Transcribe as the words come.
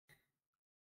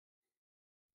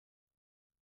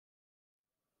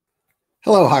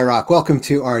Hello, High Rock. Welcome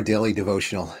to our daily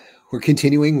devotional. We're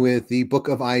continuing with the book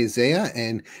of Isaiah,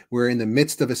 and we're in the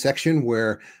midst of a section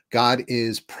where God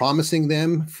is promising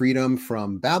them freedom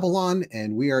from Babylon.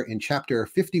 And we are in chapter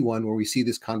 51, where we see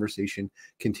this conversation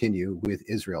continue with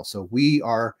Israel. So we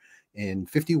are in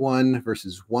 51,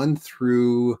 verses 1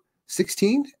 through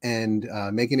 16. And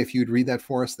Megan, if you'd read that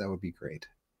for us, that would be great.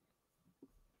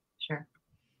 Sure.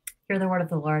 Hear the word of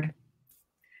the Lord.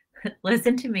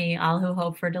 Listen to me, all who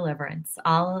hope for deliverance,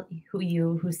 all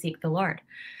who seek the Lord.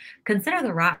 Consider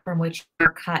the rock from which you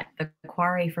were cut, the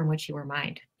quarry from which you were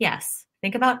mined. Yes,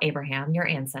 think about Abraham, your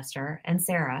ancestor, and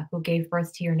Sarah, who gave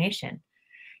birth to your nation.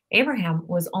 Abraham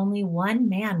was only one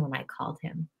man when I called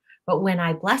him, but when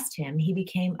I blessed him, he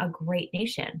became a great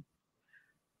nation.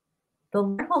 The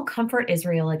Lord will comfort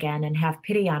Israel again and have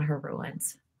pity on her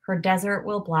ruins. Her desert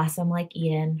will blossom like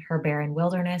Eden, her barren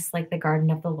wilderness like the garden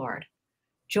of the Lord.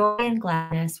 Joy and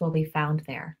gladness will be found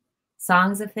there.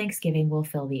 Songs of thanksgiving will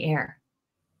fill the air.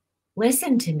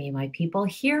 Listen to me, my people.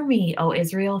 Hear me, O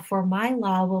Israel, for my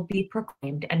law will be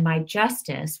proclaimed, and my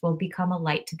justice will become a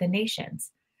light to the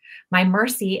nations. My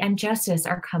mercy and justice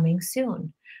are coming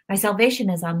soon. My salvation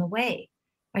is on the way.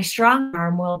 My strong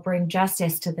arm will bring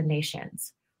justice to the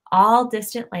nations. All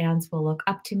distant lands will look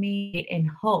up to me in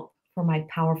hope for my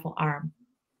powerful arm.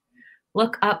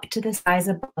 Look up to the skies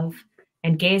above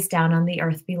and gaze down on the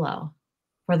earth below.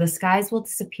 For the skies will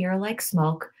disappear like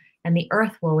smoke, and the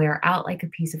earth will wear out like a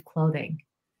piece of clothing.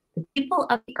 The people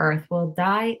of the earth will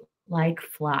die like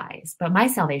flies, but my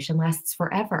salvation lasts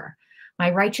forever.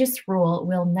 My righteous rule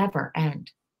will never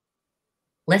end.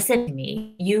 Listen to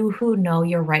me, you who know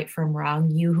your right from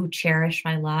wrong, you who cherish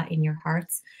my law in your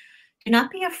hearts. Do not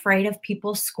be afraid of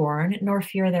people's scorn, nor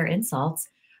fear their insults,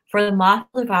 for the moth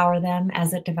will devour them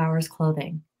as it devours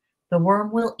clothing. The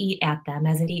worm will eat at them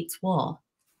as it eats wool.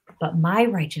 But my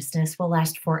righteousness will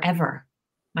last forever.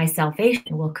 My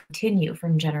salvation will continue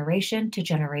from generation to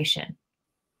generation.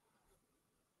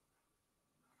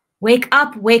 Wake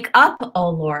up, O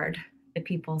Lord, the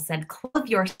people said. Clothe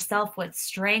yourself with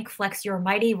strength, flex your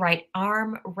mighty right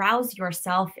arm, rouse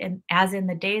yourself as in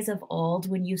the days of old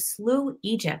when you slew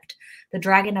Egypt, the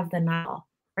dragon of the Nile.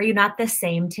 Are you not the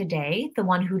same today, the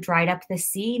one who dried up the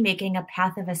sea, making a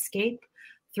path of escape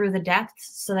through the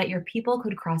depths so that your people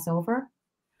could cross over?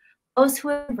 Those who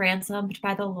have been ransomed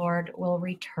by the Lord will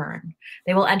return.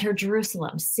 They will enter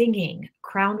Jerusalem singing,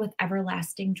 crowned with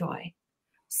everlasting joy.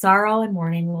 Sorrow and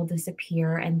mourning will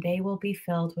disappear, and they will be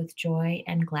filled with joy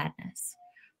and gladness.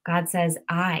 God says,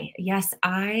 I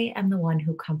am the one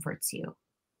who comforts you.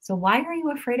 So why are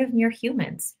you afraid of mere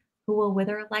humans who will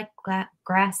wither like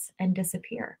grass and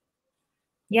disappear?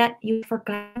 Yet you've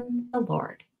forgotten the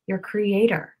Lord, your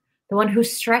creator, the one who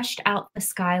stretched out the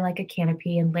sky like a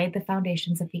canopy and laid the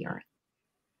foundations of the earth.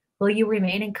 Will you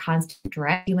remain in constant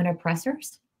dread, human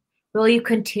oppressors? Will you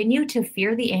continue to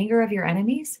fear the anger of your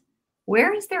enemies?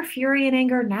 Where is their fury and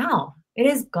anger now? It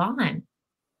is gone.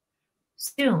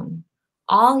 Soon,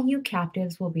 all you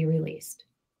captives will be released.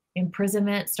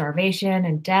 Imprisonment, starvation,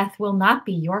 and death will not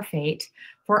be your fate,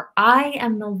 for I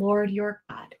am the Lord your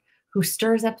God, who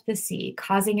stirs up the sea,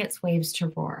 causing its waves to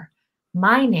roar.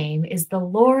 My name is the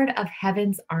Lord of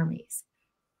heaven's armies,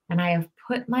 and I have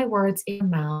put my words in your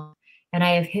mouth, and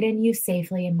I have hidden you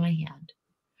safely in my hand.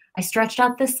 I stretched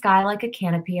out the sky like a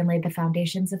canopy and laid the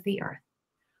foundations of the earth.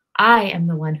 I am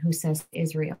the one who says to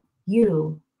Israel,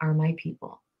 you are my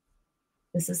people.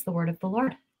 This is the word of the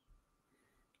Lord.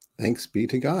 Thanks be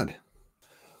to God.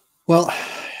 Well,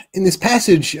 in this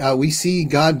passage, we see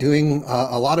God doing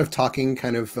a lot of talking,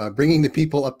 kind of bringing the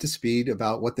people up to speed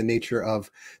about what the nature of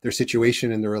their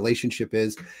situation and their relationship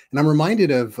is. And I'm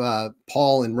reminded of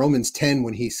Paul in Romans 10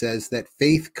 when he says that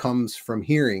faith comes from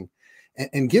hearing.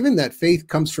 And given that faith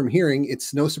comes from hearing,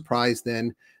 it's no surprise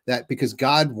then that because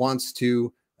God wants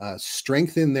to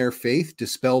strengthen their faith,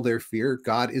 dispel their fear,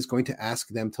 God is going to ask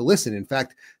them to listen. In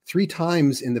fact, 3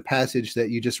 times in the passage that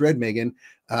you just read, Megan,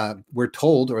 we're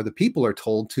told, or the people are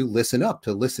told, to listen up,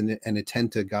 to listen and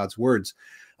attend to God's words.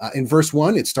 In verse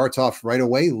 1, it starts off right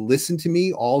away, listen to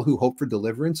me, all who hope for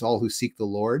deliverance, all who seek the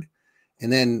Lord.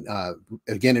 And then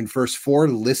again in verse 4,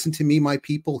 listen to me, my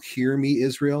people, hear me,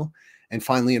 Israel. And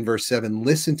finally in verse 7,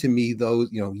 listen to me, those,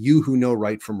 you who know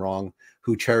right from wrong,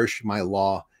 who cherish my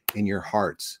law in your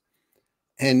hearts.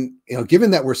 And given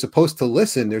that we're supposed to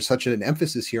listen, there's such an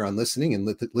emphasis here on listening,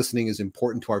 and listening is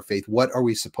important to our faith. What are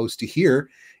we supposed to hear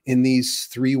in these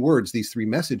 3 words, these 3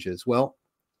 messages? Well,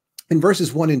 in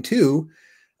verses 1 and 2,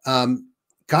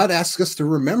 God asks us to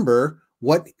remember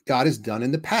what God has done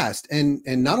in the past, and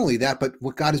not only that, but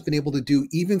what God has been able to do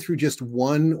even through just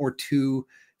 1 or 2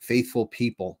 faithful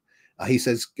people. He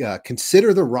says,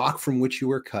 consider the rock from which you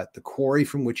were cut, the quarry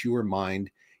from which you were mined.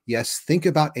 Yes, think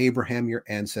about Abraham, your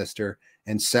ancestor,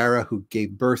 and Sarah, who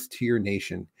gave birth to your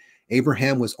nation.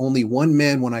 Abraham was only one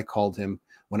man when I called him.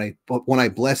 When I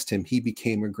blessed him, he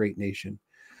became a great nation.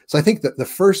 So I think that the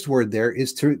first word there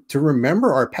is to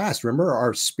remember our past, remember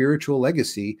our spiritual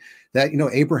legacy. That,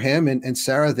 Abraham and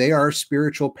Sarah, they are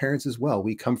spiritual parents as well.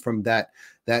 We come from that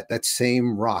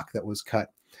same rock that was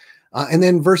cut. And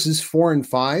then verses 4 and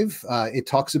 5, it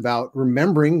talks about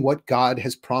remembering what God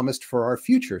has promised for our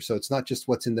future. So it's not just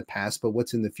what's in the past, but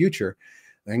what's in the future.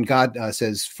 And God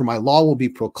says, for my law will be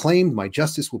proclaimed, my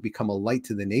justice will become a light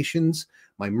to the nations.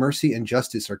 My mercy and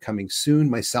justice are coming soon.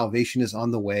 My salvation is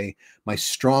on the way. My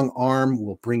strong arm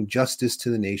will bring justice to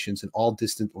the nations, and all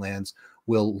distant lands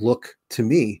will look to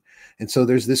me. And so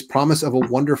there's this promise of a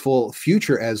wonderful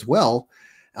future as well.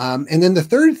 And then the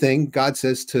third thing God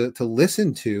says to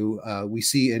listen to, we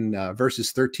see in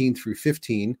verses 13 through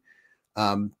 15.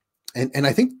 And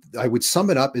I think I would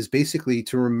sum it up as basically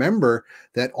to remember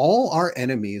that all our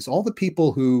enemies, all the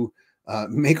people who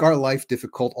make our life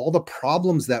difficult, all the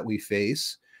problems that we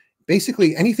face,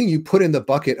 basically anything you put in the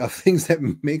bucket of things that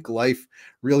make life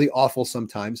really awful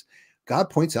sometimes, God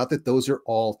points out that those are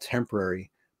all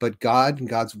temporary, but God and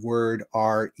God's word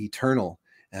are eternal.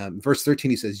 Verse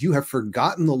 13, he says, you have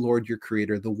forgotten the Lord your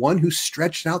creator, the one who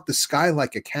stretched out the sky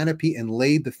like a canopy and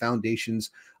laid the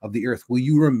foundations of the earth. Will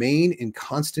you remain in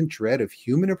constant dread of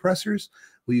human oppressors?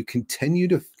 Will you continue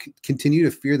to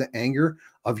fear the anger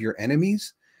of your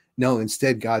enemies? No,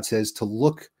 instead, God says to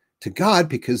look to God,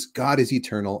 because God is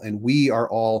eternal and we are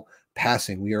all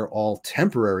passing. We are all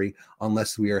temporary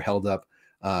unless we are held up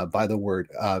by the word.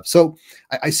 So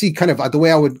I see kind of the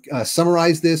way I would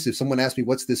summarize this. If someone asked me,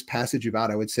 what's this passage about?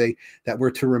 I would say that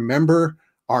we're to remember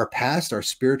our past, our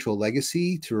spiritual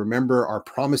legacy, to remember our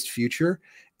promised future,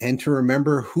 and to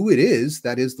remember who it is,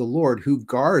 that is the Lord, who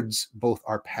guards both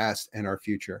our past and our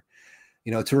future.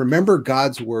 To remember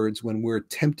God's words when we're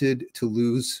tempted to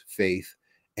lose faith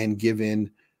and give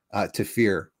in to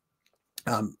fear.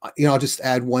 I'll just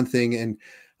add one thing. And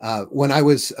when I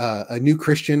was a new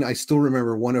Christian, I still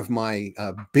remember one of my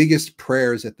biggest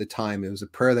prayers at the time. It was a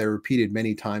prayer that I repeated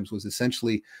many times, was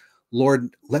essentially,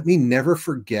 Lord, let me never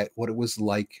forget what it was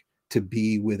like to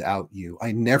be without you.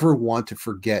 I never want to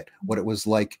forget what it was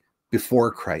like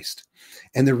before Christ.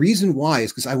 And the reason why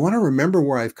is because I want to remember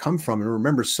where I've come from and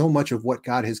remember so much of what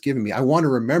God has given me. I want to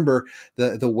remember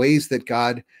the ways that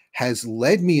God has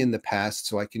led me in the past,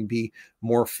 so I can be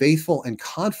more faithful and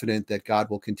confident that God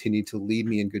will continue to lead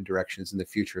me in good directions in the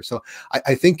future. So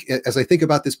I think as I think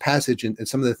about this passage and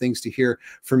some of the things to hear,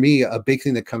 for me, a big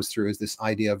thing that comes through is this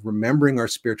idea of remembering our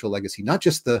spiritual legacy, not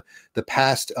just the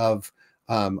past of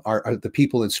the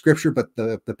people in Scripture, but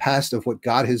the past of what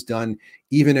God has done,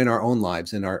 even in our own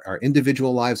lives, in our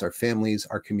individual lives, our families,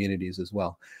 our communities as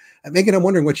well. Megan, I'm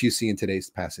wondering what you see in today's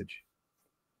passage.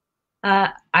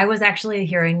 I was actually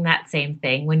hearing that same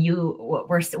thing when you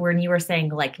were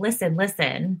saying, like, listen.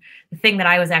 The thing that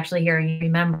I was actually hearing,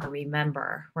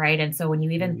 remember, right? And so when you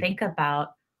even think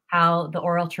about how the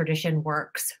oral tradition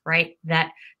works, right,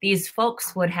 that these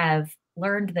folks would have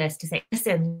learned this to say,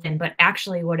 listen, but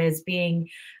actually what is being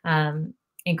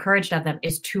encouraged of them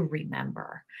is to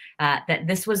remember that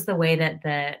this was the way that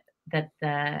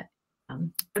the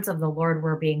words of the Lord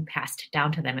were being passed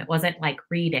down to them. It wasn't like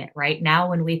read it, right? Now,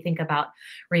 when we think about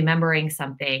remembering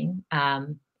something,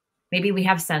 maybe we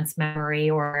have sense memory,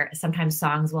 or sometimes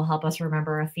songs will help us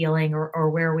remember a feeling or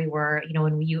where we were.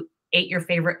 When you ate your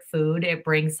favorite food, it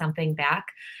brings something back.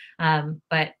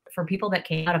 But for people that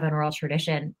came out of an oral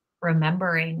tradition,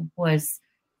 remembering was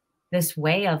this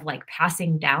way of like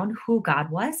passing down who God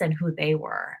was and who they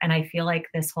were. And I feel like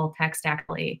this whole text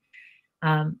actually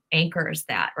anchors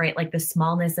that, right? Like the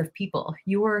smallness of people.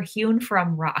 You were hewn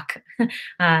from rock.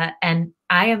 And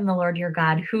I am the Lord your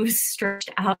God who stretched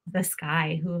out the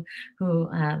sky,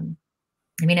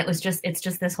 it's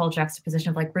just this whole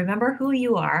juxtaposition of like, remember who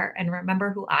you are and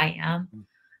remember who I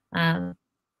am.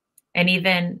 And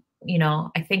even,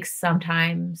 I think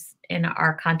sometimes in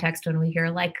our context, when we hear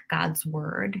like God's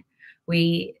word,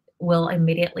 we will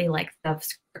immediately like of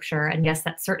scripture. And yes,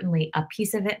 that's certainly a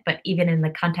piece of it. But even in the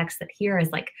context that here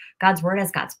is like God's word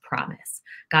as God's promise,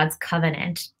 God's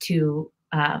covenant to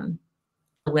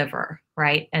deliver,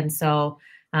 right? And so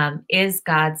is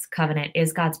God's covenant,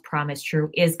 is God's promise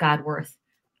true? Is God worth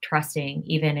trusting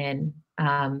even in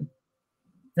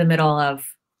the middle of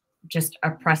just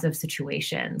oppressive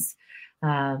situations?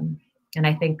 And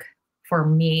I think for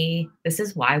me, this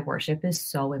is why worship is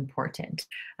so important.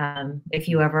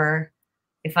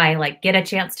 If I like get a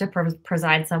chance to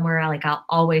preside somewhere, like I'll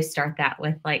always start that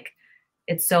with like,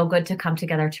 it's so good to come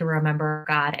together to remember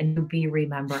God and to be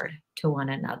remembered to one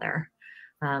another.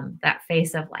 That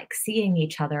face of like seeing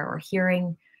each other or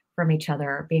hearing from each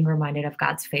other, being reminded of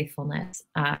God's faithfulness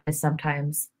is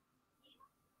sometimes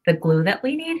the glue that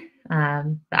we need.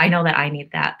 I know that I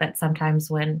need that sometimes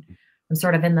when I'm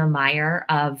sort of in the mire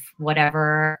of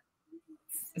whatever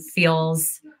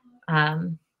feels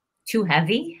too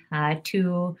heavy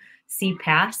to see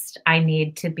past, I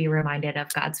need to be reminded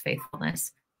of God's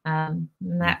faithfulness. And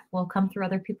that will come through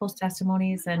other people's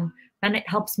testimonies. And then it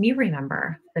helps me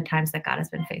remember the times that God has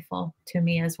been faithful to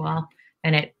me as well.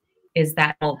 And it is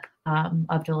that hope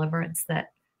of deliverance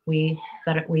that we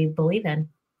believe in.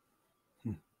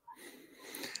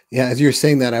 Yeah, as you're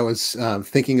saying that, I was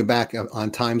thinking back on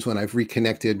times when I've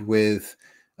reconnected with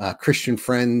Christian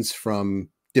friends from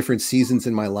different seasons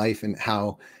in my life, and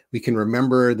how we can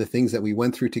remember the things that we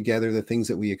went through together, the things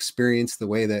that we experienced, the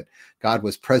way that God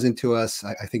was present to us.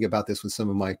 I think about this with some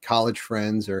of my college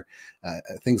friends or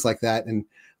things like that.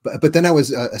 But then I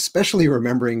was especially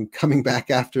remembering coming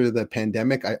back after the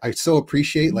pandemic. I so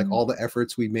appreciate like all the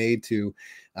efforts we made to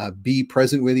be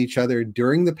present with each other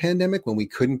during the pandemic when we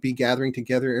couldn't be gathering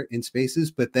together in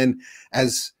spaces. But then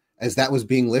as that was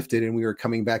being lifted and we were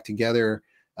coming back together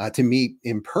to meet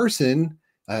in person,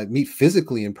 meet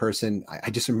physically in person, I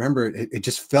just remember it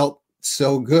just felt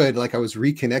so good. Like I was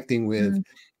reconnecting with,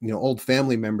 old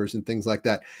family members and things like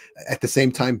that. At the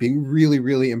same time, being really,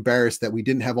 really embarrassed that we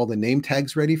didn't have all the name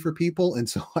tags ready for people. And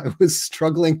so I was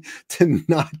struggling to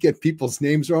not get people's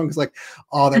names wrong. It's like,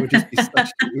 oh, that would just be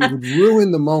it would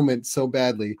ruin the moment so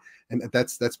badly. And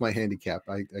that's my handicap.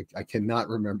 I cannot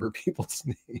remember people's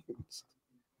names.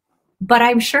 But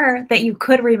I'm sure that you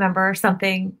could remember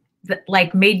something that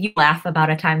like made you laugh about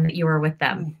a time that you were with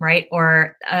them, right?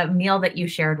 Or a meal that you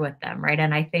shared with them, right?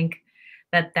 And I think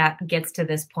that gets to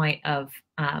this point of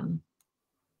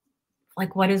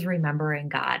like, what is remembering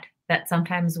God? That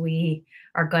sometimes we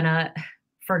are gonna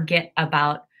forget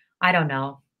about, I don't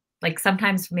know, like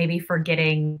sometimes maybe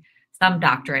forgetting some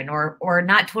doctrine or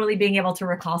not totally being able to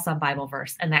recall some Bible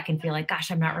verse. And that can feel like, gosh,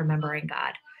 I'm not remembering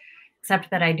God. Except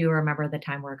that I do remember the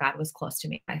time where God was close to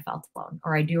me. I felt alone.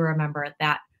 Or I do remember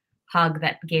that hug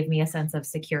that gave me a sense of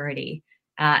security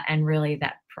and really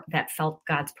that felt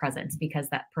God's presence because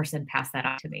that person passed that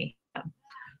on to me.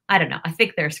 I don't know. I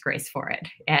think there's grace for it.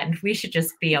 And we should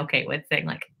just be okay with saying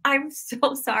like, I'm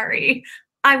so sorry.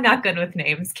 I'm not good with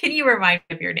names. Can you remind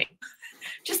me of your name?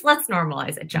 Just let's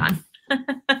normalize it, John.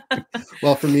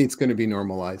 Well, for me, it's going to be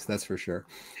normalized. That's for sure.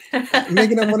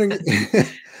 Megan, I'm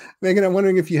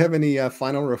wondering if you have any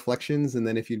final reflections, and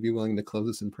then if you'd be willing to close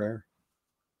us in prayer.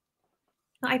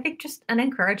 I think just an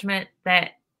encouragement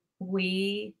that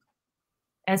we,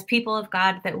 as people of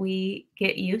God, that we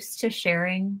get used to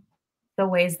sharing the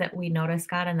ways that we notice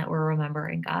God and that we're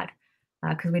remembering God,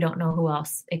 because we don't know who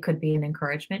else it could be an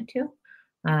encouragement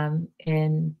to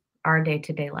in our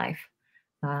day-to-day life.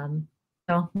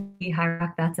 So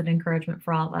that's an encouragement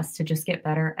for all of us to just get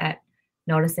better at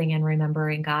noticing and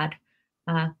remembering God,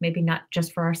 maybe not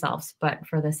just for ourselves, but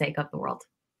for the sake of the world.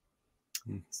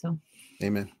 So,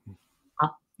 amen.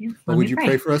 Yeah, well, would you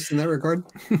pray for us in that regard?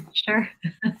 Sure.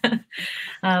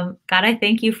 God, I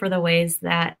thank you for the ways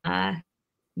that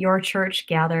your church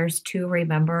gathers to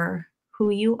remember who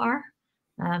you are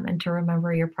and to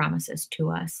remember your promises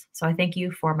to us. So I thank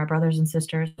you for my brothers and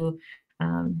sisters who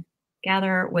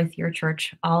gather with your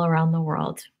church all around the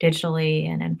world, digitally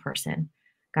and in person.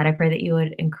 God, I pray that you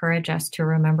would encourage us to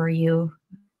remember you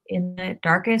in the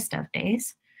darkest of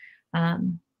days,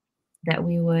 that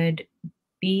we would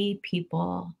be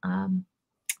people,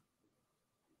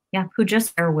 who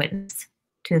just bear witness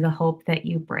to the hope that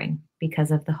you bring because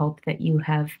of the hope that you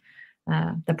have,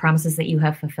 the promises that you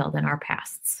have fulfilled in our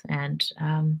pasts and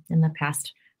in the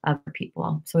past of our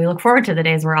people. So we look forward to the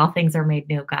days where all things are made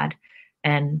new, God.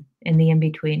 And in the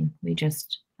in-between, we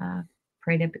just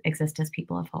pray to exist as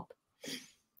people of hope.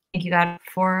 Thank you, God,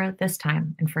 for this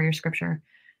time and for your scripture.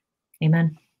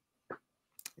 Amen.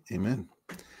 Amen.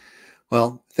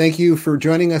 Well, thank you for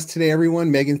joining us today, everyone.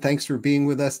 Megan, thanks for being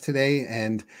with us today.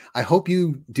 And I hope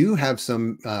you do have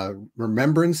some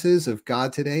remembrances of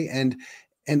God today. And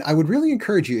I would really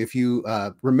encourage you, if you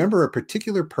remember a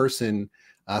particular person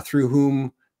through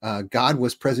whom God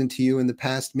was present to you in the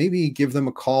past, maybe give them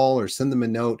a call or send them a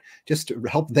note just to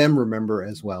help them remember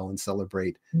as well and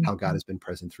celebrate how God has been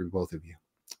present through both of you.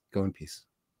 Go in peace.